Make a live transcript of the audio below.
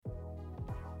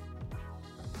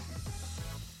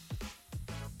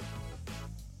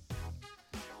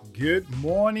Good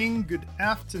morning, good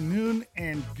afternoon,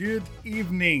 and good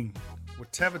evening.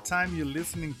 Whatever time you're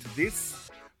listening to this,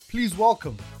 please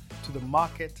welcome to the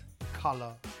Market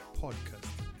Color Podcast.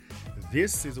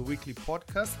 This is a weekly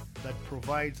podcast that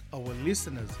provides our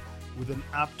listeners with an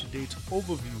up-to-date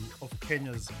overview of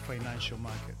Kenya's financial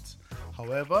markets.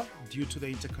 However, due to the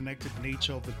interconnected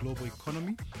nature of the global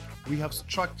economy, we have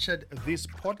structured this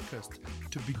podcast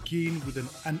to begin with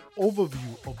an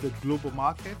overview of the global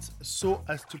markets so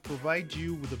as to provide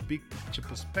you with a big picture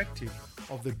perspective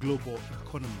of the global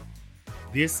economy.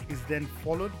 This is then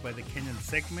followed by the Kenyan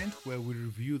segment where we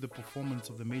review the performance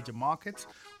of the major markets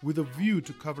with a view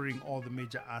to covering all the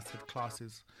major asset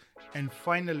classes. And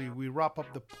finally, we wrap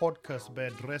up the podcast by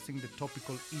addressing the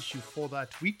topical issue for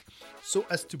that week so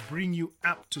as to bring you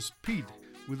up to speed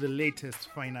with the latest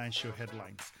financial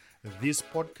headlines. This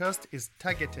podcast is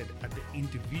targeted at the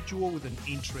individual with an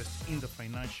interest in the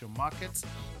financial markets,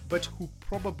 but who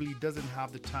probably doesn't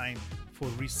have the time for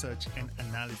research and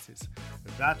analysis.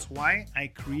 That's why I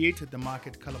created the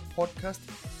Market Color Podcast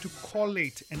to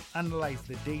collate and analyze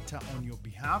the data on your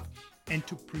behalf and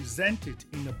to present it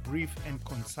in a brief and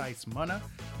concise manner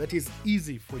that is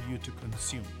easy for you to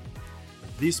consume.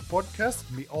 This podcast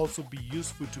may also be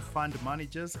useful to fund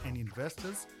managers and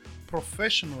investors,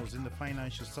 professionals in the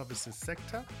financial services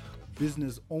sector,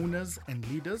 business owners and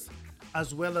leaders,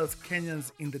 as well as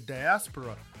Kenyans in the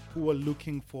diaspora who are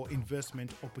looking for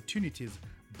investment opportunities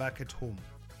back at home.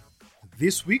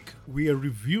 This week, we are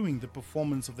reviewing the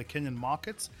performance of the Kenyan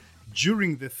markets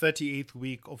during the 38th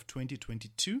week of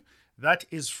 2022. That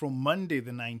is from Monday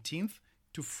the 19th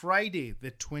to Friday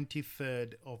the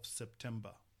 23rd of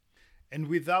September. And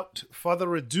without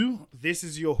further ado, this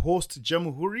is your host,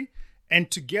 Jamuhuri, and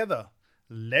together,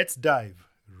 let's dive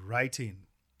right in.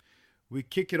 We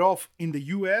kick it off in the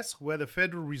US, where the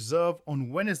Federal Reserve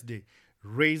on Wednesday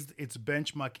raised its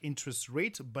benchmark interest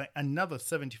rate by another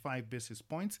 75 basis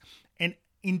points and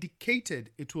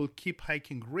indicated it will keep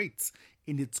hiking rates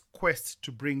in its quest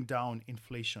to bring down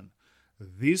inflation.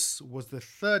 This was the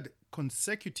third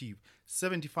consecutive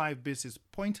 75 basis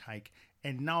point hike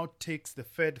and now takes the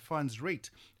Fed funds rate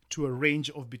to a range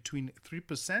of between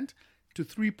 3% to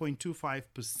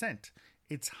 3.25%,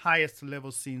 its highest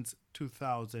level since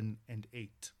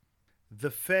 2008.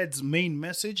 The Fed's main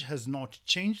message has not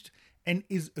changed and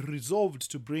is resolved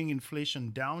to bring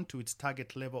inflation down to its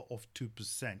target level of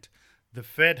 2%. The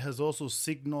Fed has also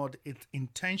signaled its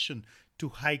intention to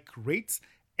hike rates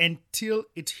until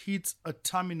it hits a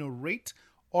terminal rate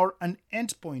or an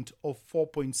endpoint of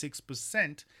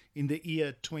 4.6% in the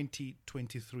year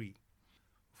 2023.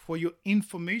 For your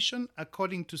information,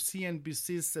 according to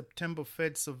CNBC's September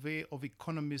Fed survey of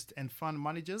economists and fund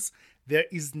managers, there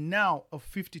is now a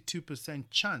 52%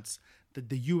 chance that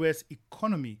the US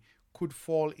economy could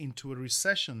fall into a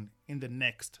recession in the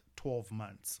next 12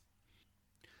 months.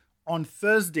 On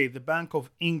Thursday, the Bank of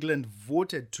England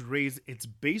voted to raise its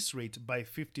base rate by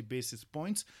 50 basis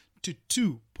points to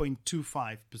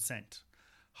 2.25%.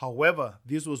 However,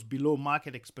 this was below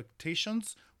market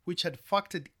expectations, which had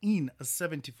factored in a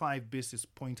 75 basis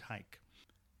point hike.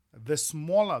 The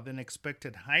smaller than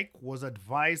expected hike was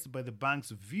advised by the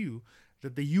bank's view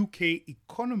that the UK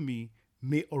economy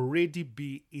may already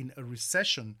be in a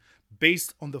recession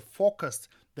based on the forecast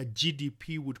that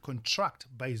GDP would contract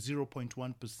by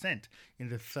 0.1% in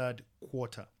the third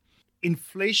quarter.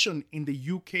 Inflation in the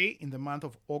UK in the month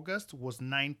of August was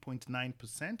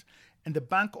 9.9%, and the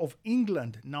Bank of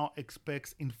England now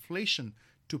expects inflation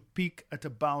to peak at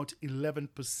about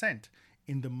 11%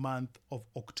 in the month of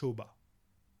October.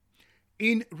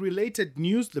 In related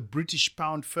news, the British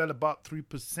pound fell about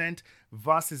 3%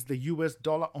 versus the US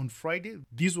dollar on Friday.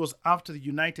 This was after the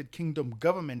United Kingdom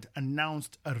government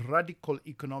announced a radical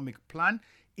economic plan,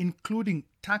 including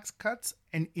tax cuts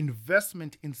and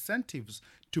investment incentives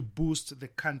to boost the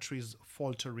country's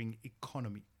faltering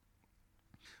economy.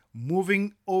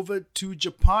 Moving over to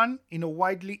Japan, in a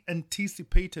widely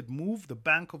anticipated move, the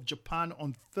Bank of Japan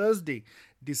on Thursday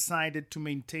decided to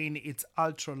maintain its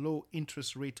ultra-low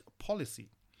interest rate policy.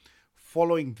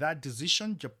 Following that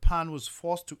decision, Japan was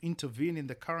forced to intervene in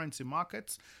the currency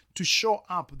markets to shore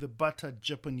up the battered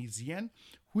Japanese yen,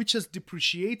 which has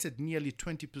depreciated nearly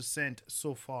 20%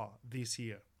 so far this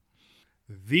year.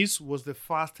 This was the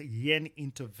first yen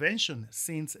intervention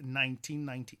since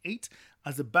 1998,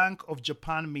 as the Bank of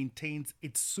Japan maintains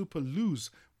its super loose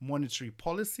monetary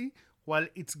policy, while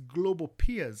its global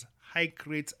peers hike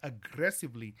rates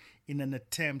aggressively in an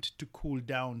attempt to cool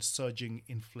down surging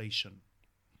inflation.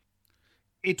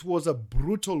 It was a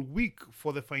brutal week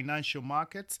for the financial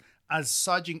markets as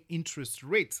surging interest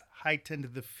rates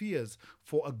heightened the fears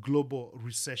for a global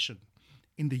recession.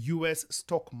 In the US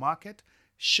stock market,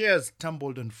 shares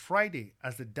tumbled on Friday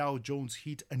as the Dow Jones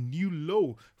hit a new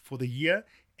low for the year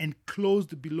and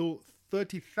closed below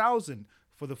 30,000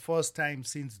 for the first time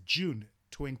since June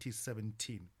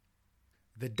 2017.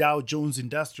 The Dow Jones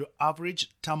Industrial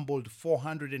Average tumbled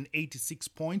 486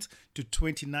 points to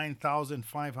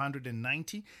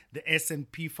 29,590. The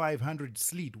S&P 500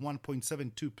 slid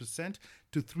 1.72%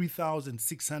 to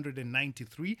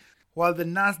 3,693, while the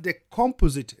Nasdaq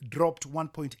Composite dropped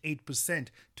 1.8%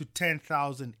 to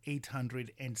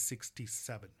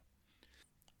 10,867.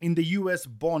 In the US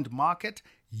bond market,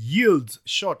 yields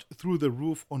shot through the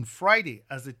roof on Friday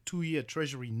as the 2-year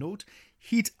Treasury note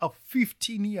hit a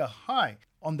 15-year high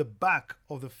on the back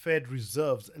of the Fed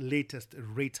Reserve's latest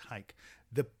rate hike.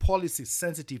 The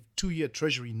policy-sensitive 2-year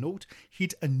Treasury note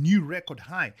hit a new record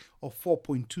high of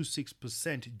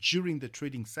 4.26% during the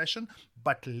trading session,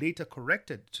 but later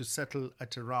corrected to settle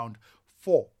at around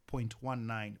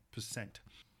 4.19%.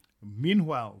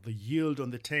 Meanwhile, the yield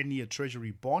on the 10-year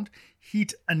Treasury bond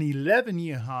hit an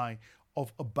 11-year high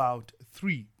of about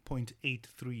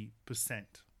 3.83%.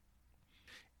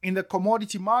 In the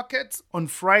commodity markets, on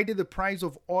Friday, the price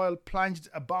of oil plunged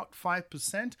about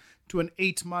 5% to an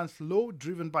 8-month low,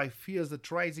 driven by fears that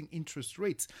rising interest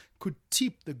rates could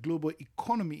tip the global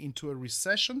economy into a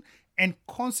recession and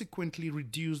consequently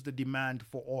reduce the demand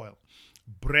for oil.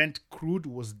 Brent crude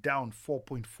was down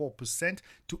 4.4%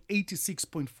 to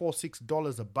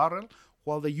 $86.46 a barrel,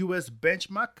 while the U.S.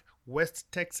 benchmark,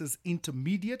 West Texas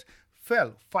Intermediate,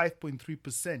 fell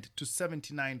 5.3% to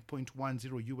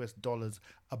 $79.10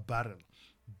 a barrel.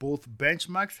 Both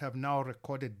benchmarks have now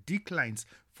recorded declines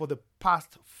for the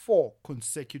past 4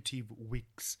 consecutive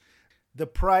weeks. The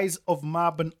price of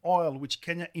Marban oil, which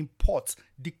Kenya imports,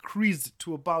 decreased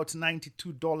to about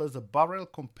 $92 a barrel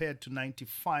compared to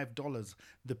 $95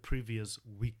 the previous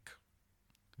week.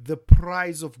 The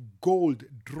price of gold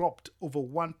dropped over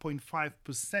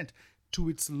 1.5% to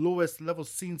its lowest level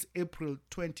since April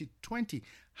 2020,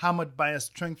 hammered by a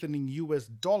strengthening US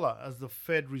dollar as the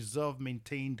Fed Reserve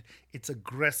maintained its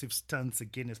aggressive stance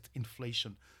against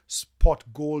inflation. Spot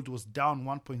gold was down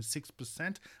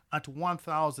 1.6% at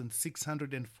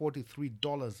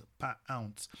 $1,643 per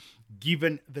ounce.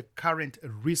 Given the current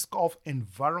risk-off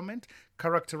environment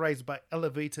characterized by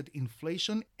elevated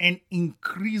inflation and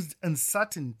increased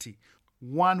uncertainty,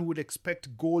 one would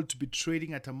expect gold to be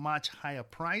trading at a much higher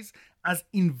price as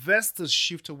investors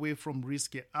shift away from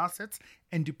risky assets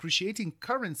and depreciating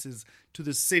currencies to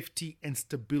the safety and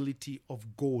stability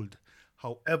of gold.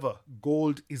 However,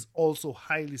 gold is also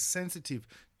highly sensitive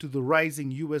to the rising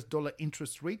US dollar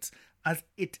interest rates as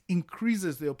it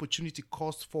increases the opportunity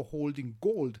cost for holding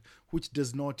gold, which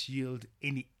does not yield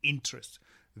any interest.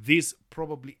 This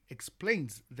probably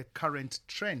explains the current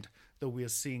trend that we are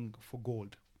seeing for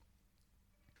gold.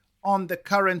 On the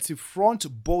currency front,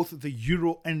 both the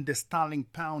euro and the sterling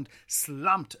pound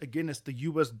slumped against the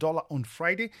US dollar on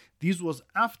Friday. This was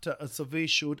after a survey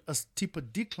showed a steeper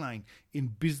decline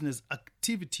in business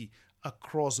activity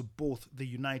across both the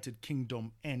United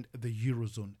Kingdom and the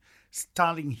Eurozone.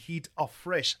 Sterling hit a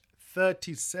fresh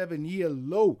 37-year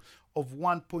low of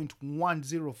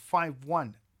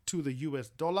 1.1051 to the US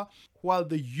dollar, while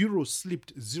the euro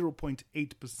slipped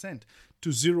 0.8% to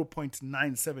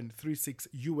 0.9736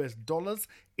 US dollars,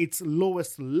 its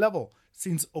lowest level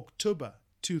since October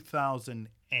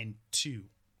 2002.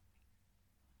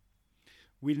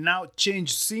 We now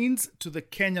change scenes to the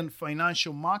Kenyan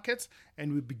financial markets,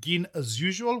 and we begin as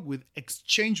usual with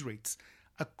exchange rates.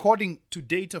 According to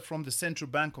data from the Central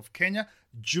Bank of Kenya,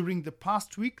 during the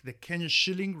past week, the Kenya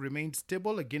shilling remained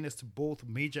stable against both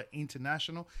major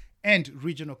international and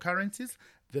regional currencies.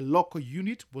 The local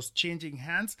unit was changing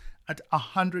hands at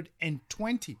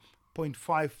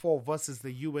 120.54 versus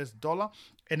the US dollar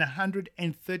and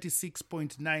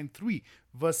 136.93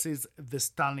 versus the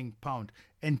sterling pound.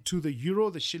 And to the euro,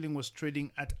 the shilling was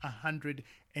trading at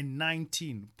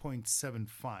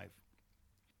 119.75.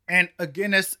 And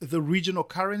against the regional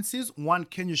currencies, one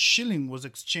Kenya shilling was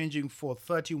exchanging for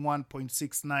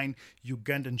 31.69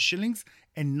 Ugandan shillings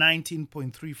and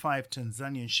 19.35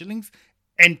 Tanzanian shillings,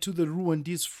 and to the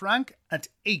Rwandese franc at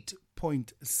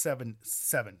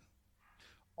 8.77.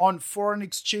 On foreign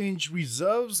exchange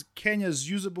reserves, Kenya's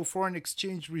usable foreign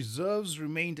exchange reserves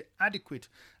remained adequate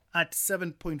at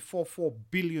 7.44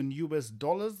 billion US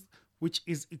dollars, which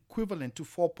is equivalent to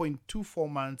 4.24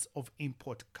 months of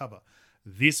import cover.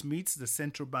 This meets the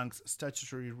central bank's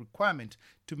statutory requirement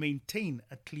to maintain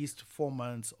at least 4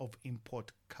 months of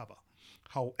import cover.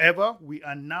 However, we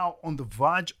are now on the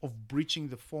verge of breaching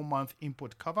the 4-month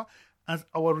import cover as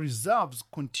our reserves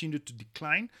continue to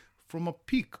decline from a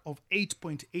peak of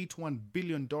 $8.81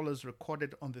 billion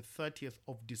recorded on the 30th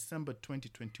of December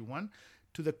 2021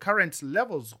 to the current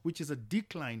levels, which is a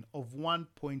decline of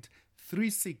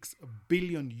 $1.36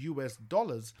 billion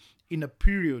in a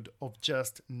period of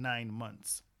just 9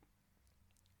 months.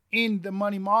 In the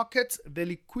money markets, the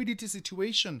liquidity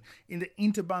situation in the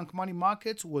interbank money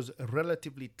markets was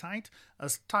relatively tight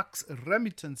as tax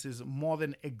remittances more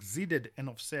than exceeded and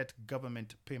offset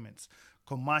government payments.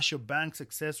 Commercial banks'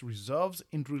 excess reserves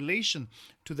in relation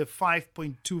to the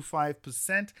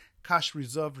 5.25% cash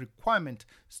reserve requirement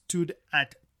stood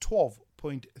at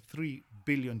 12.3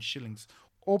 billion shillings.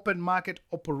 Open market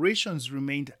operations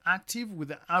remained active with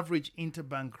the average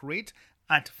interbank rate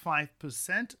at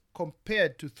 5%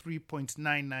 compared to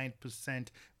 3.99%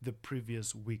 the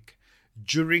previous week.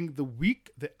 During the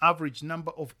week, the average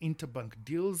number of interbank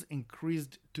deals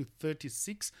increased to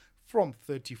 36 from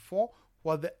 34,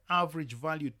 while the average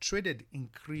value traded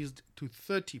increased to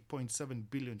 30.7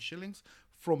 billion shillings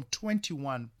from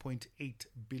 21.8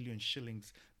 billion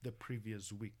shillings the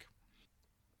previous week.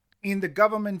 In the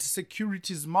government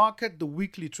securities market, the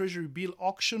weekly Treasury bill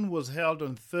auction was held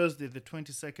on Thursday, the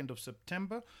 22nd of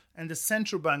September, and the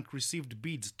central bank received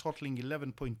bids totaling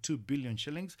 11.2 billion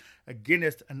shillings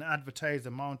against an advertised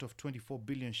amount of 24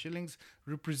 billion shillings,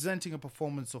 representing a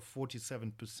performance of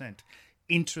 47%.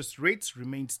 Interest rates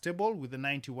remained stable with the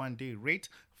 91-day rate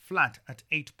flat at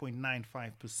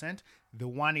 8.95%. The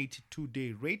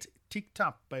 182-day rate ticked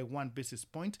up by 1 basis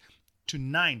point to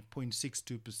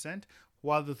 9.62%,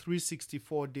 while the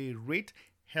 364-day rate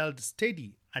held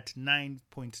steady at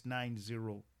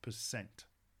 9.90%.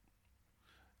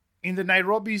 In the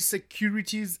Nairobi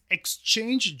Securities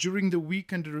Exchange during the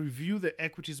week under review, the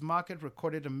equities market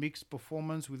recorded a mixed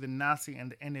performance with the NASI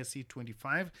and the NSE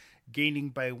 25 gaining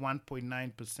by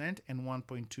 1.9% and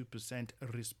 1.2%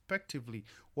 respectively,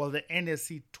 while the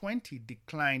NSE 20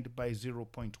 declined by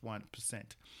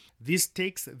 0.1%. This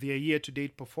takes their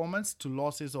year-to-date performance to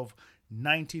losses of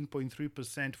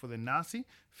 19.3% for the NASI,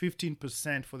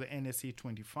 15% for the NSE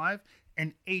 25,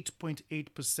 and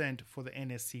 8.8% for the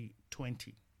NSE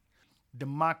 20. The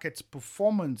market's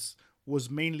performance was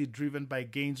mainly driven by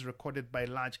gains recorded by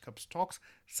large cap stocks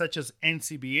such as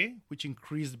NCBA, which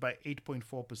increased by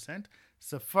 8.4%,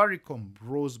 Safaricom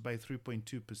rose by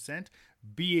 3.2%,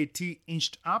 BAT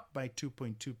inched up by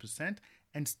 2.2%,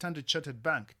 and Standard Chartered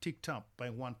Bank ticked up by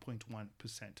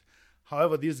 1.1%.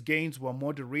 However, these gains were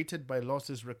moderated by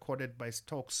losses recorded by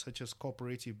stocks such as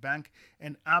Cooperative Bank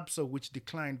and ABSA, which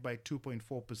declined by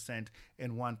 2.4%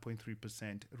 and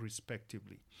 1.3%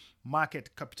 respectively.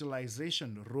 Market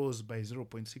capitalization rose by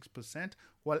 0.6%,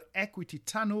 while equity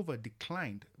turnover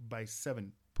declined by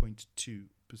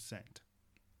 7.2%.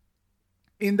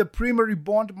 In the primary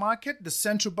bond market, the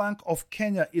Central Bank of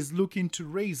Kenya is looking to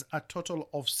raise a total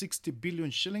of 60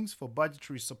 billion shillings for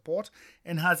budgetary support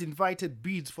and has invited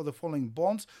bids for the following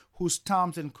bonds whose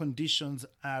terms and conditions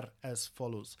are as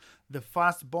follows. The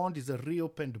first bond is a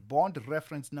reopened bond,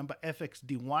 reference number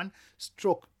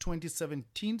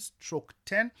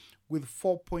FXD1/2017/10 with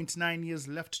 4.9 years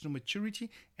left to maturity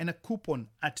and a coupon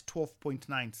at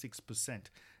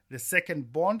 12.96%. The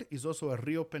second bond is also a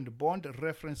reopened bond,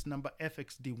 reference number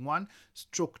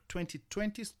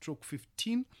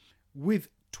FXD1/2020/15 with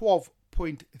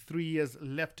 12.3 years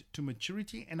left to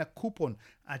maturity and a coupon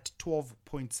at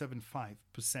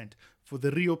 12.75%. For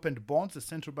the reopened bonds, the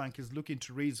central bank is looking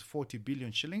to raise 40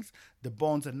 billion shillings. The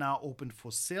bonds are now open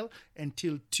for sale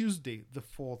until Tuesday, the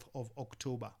 4th of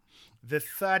October. The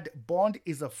third bond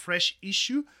is a fresh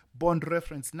issue, bond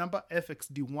reference number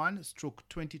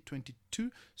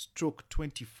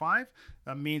FXD1/2022/25.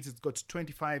 That means it's got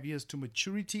 25 years to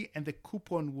maturity and the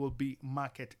coupon will be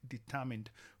market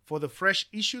determined. For the fresh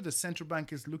issue, the central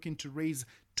bank is looking to raise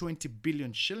 20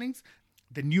 billion shillings.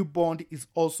 The new bond is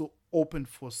also open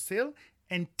for sale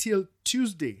until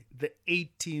Tuesday, the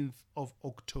 18th of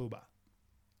October.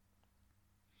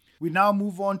 We now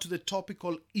move on to the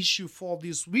topical issue for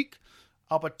this week.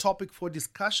 Our topic for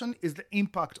discussion is the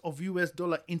impact of US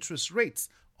dollar interest rates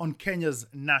on Kenya's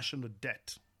national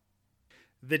debt.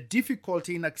 The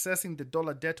difficulty in accessing the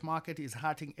dollar debt market is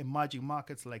hurting emerging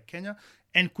markets like Kenya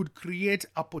and could create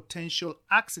a potential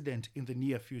accident in the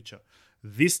near future.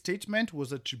 This statement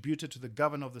was attributed to the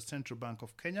governor of the Central Bank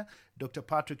of Kenya, Dr.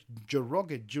 Patrick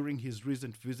Njoroge, during his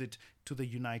recent visit to the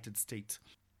United States.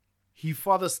 He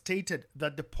further stated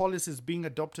that the policies being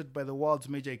adopted by the world's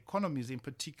major economies, in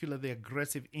particular the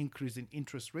aggressive increase in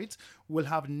interest rates, will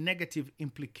have negative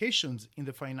implications in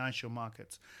the financial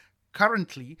markets.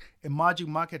 Currently, emerging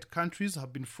market countries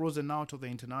have been frozen out of the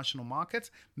international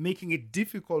markets, making it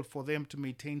difficult for them to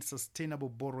maintain sustainable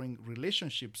borrowing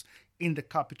relationships in the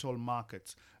capital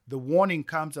markets. The warning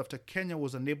comes after Kenya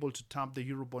was unable to tap the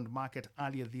Eurobond market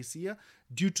earlier this year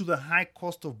due to the high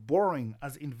cost of borrowing,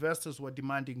 as investors were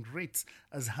demanding rates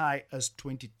as high as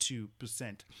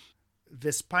 22%.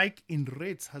 The spike in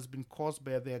rates has been caused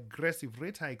by the aggressive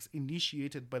rate hikes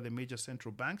initiated by the major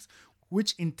central banks,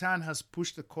 which in turn has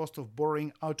pushed the cost of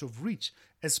borrowing out of reach,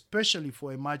 especially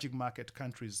for emerging market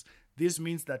countries. This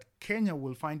means that Kenya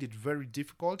will find it very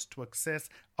difficult to access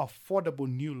affordable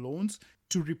new loans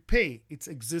to repay its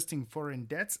existing foreign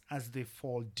debts as they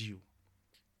fall due.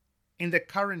 In the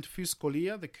current fiscal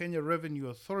year, the Kenya Revenue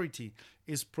Authority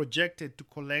is projected to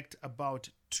collect about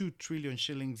 2 trillion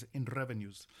shillings in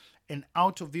revenues. And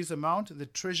out of this amount, the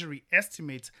Treasury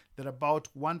estimates that about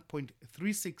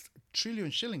 1.36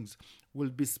 trillion shillings will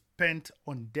be spent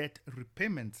on debt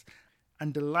repayments,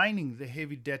 underlining the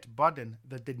heavy debt burden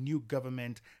that the new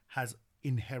government has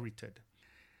inherited.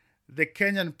 The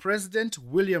Kenyan President,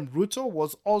 William Ruto,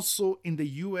 was also in the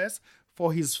US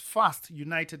for his first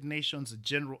United Nations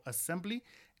General Assembly,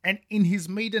 and in his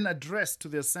maiden address to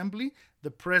the Assembly,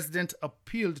 the President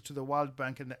appealed to the World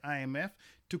Bank and the IMF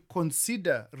to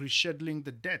consider rescheduling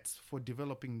the debts for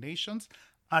developing nations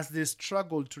as they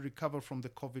struggle to recover from the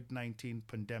COVID-19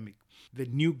 pandemic. The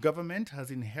new government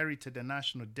has inherited a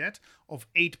national debt of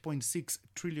 8.6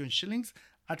 trillion shillings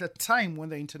at a time when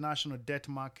the international debt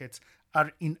markets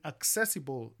are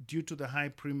inaccessible due to the high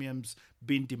premiums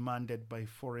being demanded by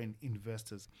foreign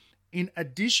investors. In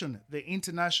addition, the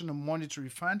International Monetary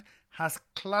Fund has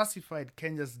classified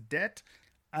Kenya's debt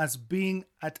as being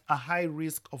at a high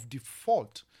risk of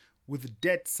default, with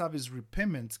debt service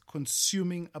repayments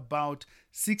consuming about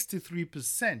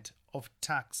 63% of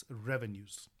tax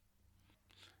revenues.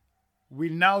 We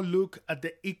now look at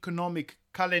the economic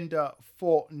calendar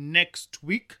for next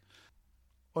week.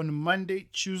 On Monday,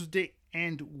 Tuesday,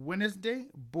 and Wednesday,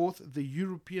 both the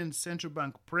European Central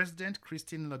Bank President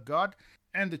Christine Lagarde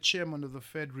and the Chairman of the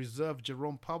Fed Reserve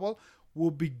Jerome Powell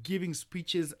will be giving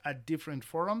speeches at different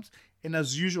forums, and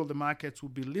as usual, the markets will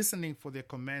be listening for their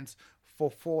comments for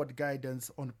forward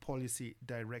guidance on policy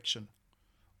direction.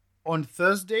 On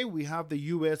Thursday, we have the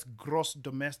US gross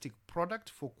domestic product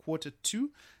for quarter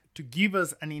 2 to give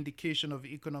us an indication of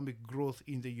economic growth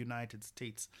in the United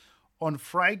States. On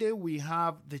Friday, we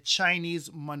have the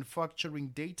Chinese manufacturing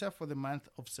data for the month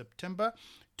of September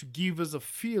to give us a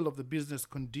feel of the business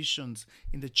conditions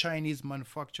in the Chinese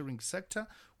manufacturing sector,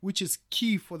 which is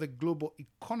key for the global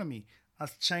economy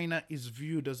as China is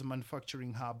viewed as a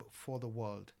manufacturing hub for the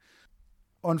world.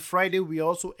 On Friday, we are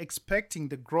also expecting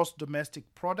the gross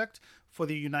domestic product for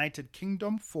the United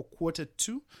Kingdom for quarter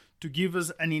 2 to give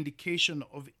us an indication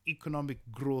of economic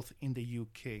growth in the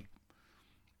UK.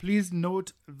 Please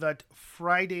note that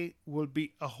Friday will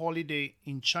be a holiday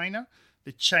in China.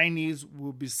 The Chinese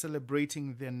will be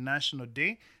celebrating their National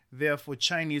Day. Therefore,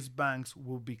 Chinese banks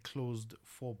will be closed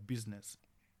for business.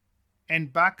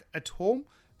 And back at home,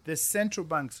 the Central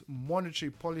Bank's Monetary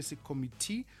Policy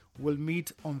Committee will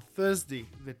meet on Thursday,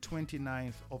 the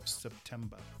 29th of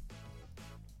September.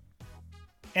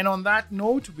 And on that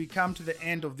note, we come to the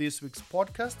end of this week's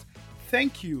podcast.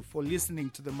 Thank you for listening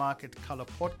to the Market Color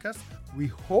Podcast. We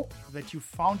hope that you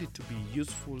found it to be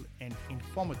useful and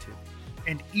informative.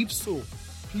 And if so,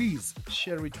 please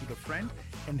share it with a friend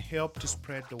and help to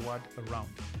spread the word around.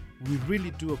 We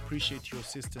really do appreciate your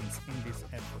assistance in this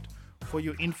effort. For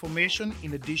your information,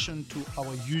 in addition to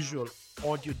our usual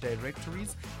audio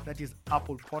directories, that is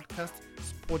Apple Podcast,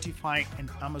 Spotify,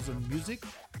 and Amazon Music,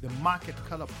 the Market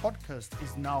Color Podcast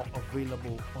is now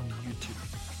available on YouTube.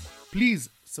 Please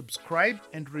subscribe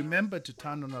and remember to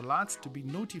turn on alerts to be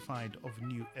notified of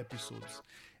new episodes.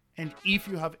 And if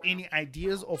you have any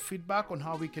ideas or feedback on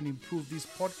how we can improve this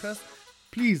podcast,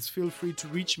 please feel free to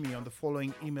reach me on the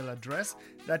following email address.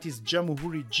 That is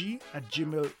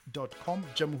jamuhuri@gmail.com.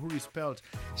 Jamuhuri spelled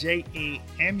Jamuhuri.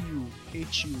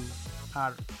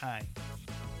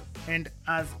 And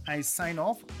as I sign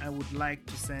off, I would like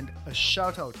to send a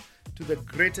shout out to the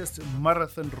greatest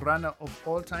marathon runner of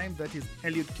all time, that is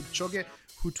Eliud Kipchoge,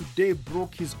 who today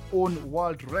broke his own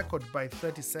world record by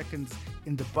 30 seconds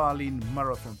in the Berlin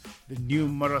Marathon. The new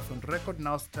marathon record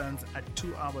now stands at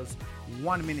 2 hours,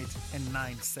 1 minute and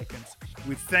 9 seconds.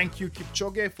 We thank you,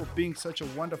 Kipchoge, for being such a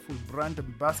wonderful brand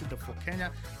ambassador for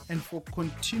Kenya and for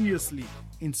continuously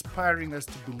inspiring us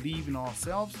to believe in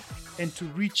ourselves and to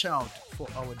reach out for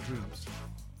our dreams.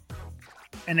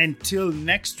 And until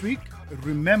next week,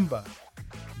 remember,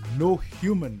 no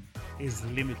human is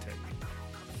limited.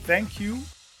 Thank you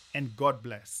and God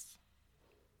bless.